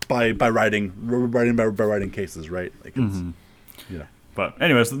by writing cases, right? Like it's yeah. But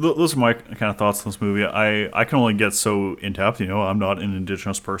anyways, those are my kind of thoughts on this movie. I can only get so in depth. I'm not an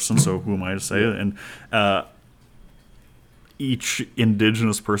Indigenous person, so who am I to say it? And each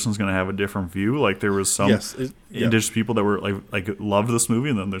Indigenous person is going to have a different view. Like there was some Indigenous people that were like loved this movie,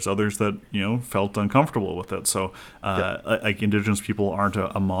 and then there's others that felt uncomfortable with it. So like Indigenous people aren't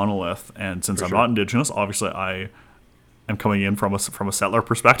a monolith. And since I'm not Indigenous, obviously I am coming in from a settler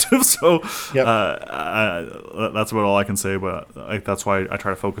perspective. So that's about all I can say. But that's why I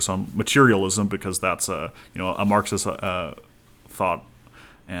try to focus on materialism, because that's a Marxist thought,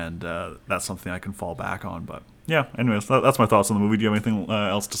 and that's something I can fall back on. But yeah, anyways, that's my thoughts on the movie. Do you have anything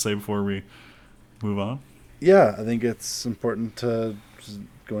else to say before we move on? Yeah, I think it's important to just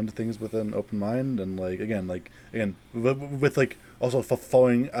go into things with an open mind, and again with like also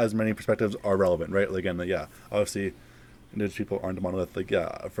following as many perspectives are relevant, right? Like, again, yeah, obviously Indigenous people aren't a monolith. Like,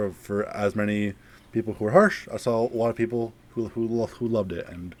 yeah, for as many people who were harsh, I saw a lot of people who loved it,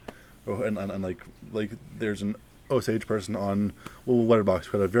 and like there's an Osage person on Letterboxd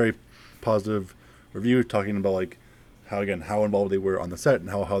who had a very positive review talking about like how involved they were on the set, and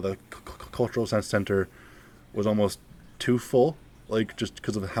how the cultural center was almost too full, like just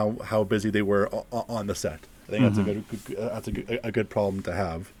because of how busy they were on the set. I think that's a good problem to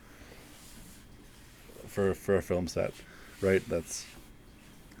have for a film set, right? That's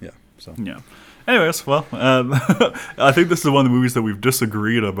so yeah. Anyways, well, I think this is one of the movies that we've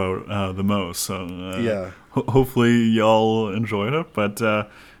disagreed about the most. So hopefully y'all enjoyed it. But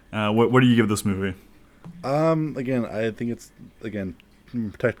what do you give this movie? Again, I think it's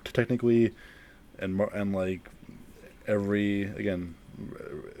technically and like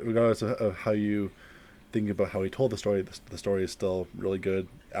regardless of how you think about how he told the story is still really good.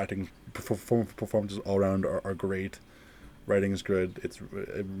 Acting performances all around are great. Writing is good. It's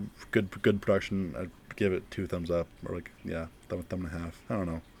good production. I'd give it 2 thumbs up, or thumb and a half. I don't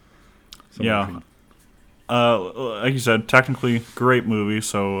know. Like you said, technically great movie.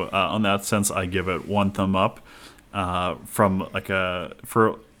 So on that sense, I give it 1 thumb up. From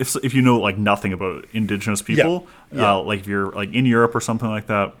if you know like nothing about Indigenous people, like if you're like in Europe or something like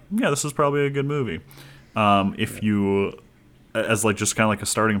that, this is probably a good movie. If you as like just kind of like a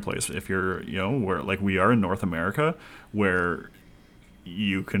starting place, if you're where like we are in North America, where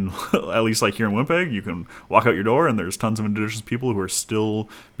you can at least like here in Winnipeg, you can walk out your door and there's tons of Indigenous people who are still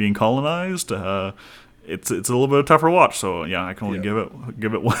being colonized. It's a little bit of a tougher watch, so I can only give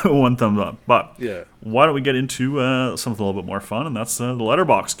it 1 thumbs up. But why don't we get into something a little bit more fun, and that's the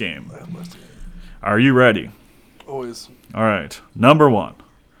Letterboxd game. Are you ready? Always. All right. Number 1.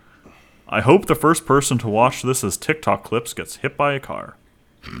 I hope the first person to watch this as TikTok clips gets hit by a car.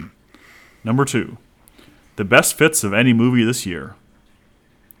 Number 2. The best fits of any movie this year.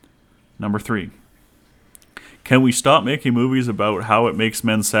 Number 3. Can we stop making movies about how it makes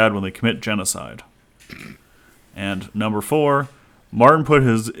men sad when they commit genocide? And number 4. Martin put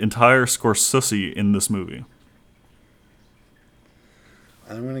his entire Scorsese in this movie.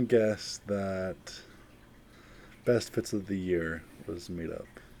 I'm going to guess that best fits of the year was made up.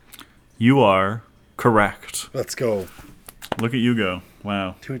 You are correct. Let's go. Look at you go.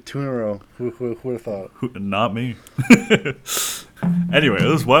 Wow. Two in a row. Who would have thought? Not me.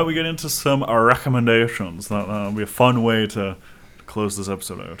 Anyways, why don't we get into some recommendations? That'll be a fun way to close this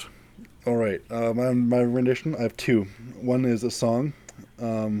episode out. All right. My rendition, I have 2. One is a song.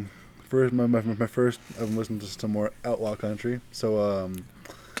 First, my first, I've listened to some more outlaw country. So,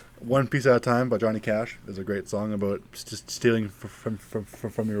 One Piece at a Time by Johnny Cash is a great song about just stealing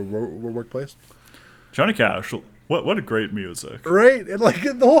from your workplace. Johnny Cash, what a great music. Right? And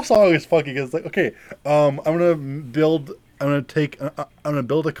the whole song is fucking, it's like, okay, I'm gonna build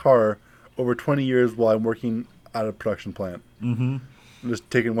a car over 20 years while I'm working at a production plant. Mm-hmm. I'm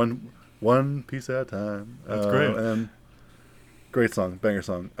just taking one piece at a time. That's great. And great song, banger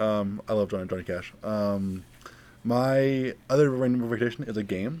song. I love Johnny Cash. My other recommendation is a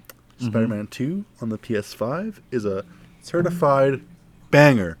game. Mm-hmm. Spider-Man 2 on the PS5 is a certified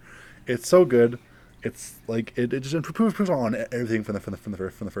banger. It's so good. It's like it just improves on everything from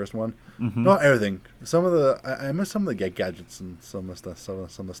the first one. Mm-hmm. Not everything. Some of the I miss some of the gadgets and some of the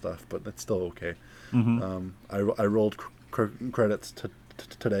stuff, but it's still okay. Mm-hmm. I rolled credits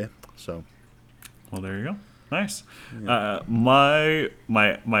today, so. Well, there you go. Nice. Yeah. My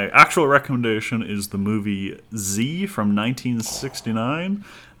actual recommendation is the movie Z from 1969.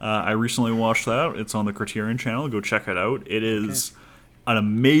 I recently watched that. It's on the Criterion Channel. Go check it out. It is an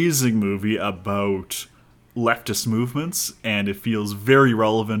amazing movie about leftist movements, and it feels very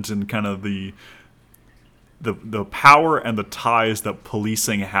relevant in kind of the the power and the ties that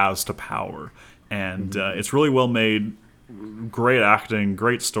policing has to power. And it's really well made, great acting,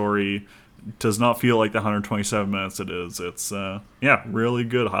 great story. Does not feel like the 127 minutes it is. It's really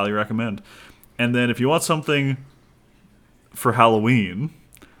good. Highly recommend. And then if you want something for Halloween,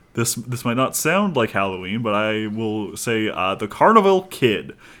 this might not sound like Halloween, but I will say The Carnival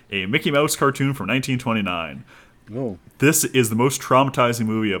Kid, a Mickey Mouse cartoon from 1929. Oh. This is the most traumatizing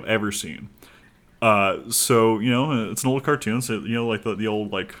movie I've ever seen. So, it's an old cartoon, so, like the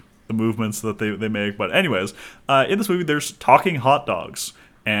old, like, the movements that they make. But anyways, in this movie, there's talking hot dogs.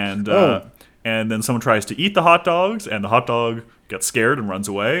 And then someone tries to eat the hot dogs, and the hot dog gets scared and runs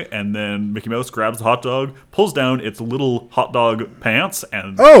away. And then Mickey Mouse grabs the hot dog, pulls down its little hot dog pants,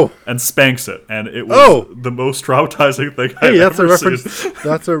 and spanks it. And it was the most traumatizing thing I've ever seen.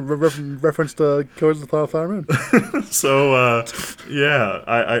 That's a reference to Killers of the Flower Moon. So,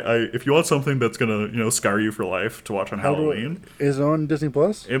 I if you want something that's gonna scar you for life to watch on Halloween, is it on Disney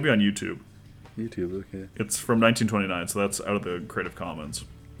Plus? It'll be on YouTube. YouTube, okay. It's from 1929, so that's out of the Creative Commons.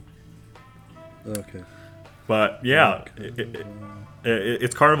 Okay. But yeah,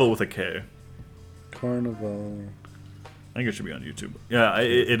 it's Carnival with a K. Carnival. I think it should be on YouTube. Yeah,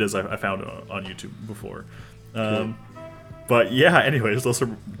 it is. I found it on YouTube before. But yeah, anyways, those are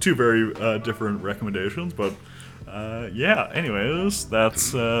two very different recommendations. But anyways,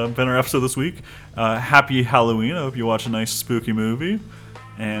 that's been our episode this week. Happy Halloween. I hope you watch a nice spooky movie.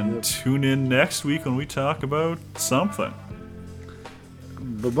 And tune in next week when we talk about something.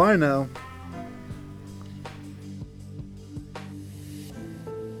 Bye-bye now.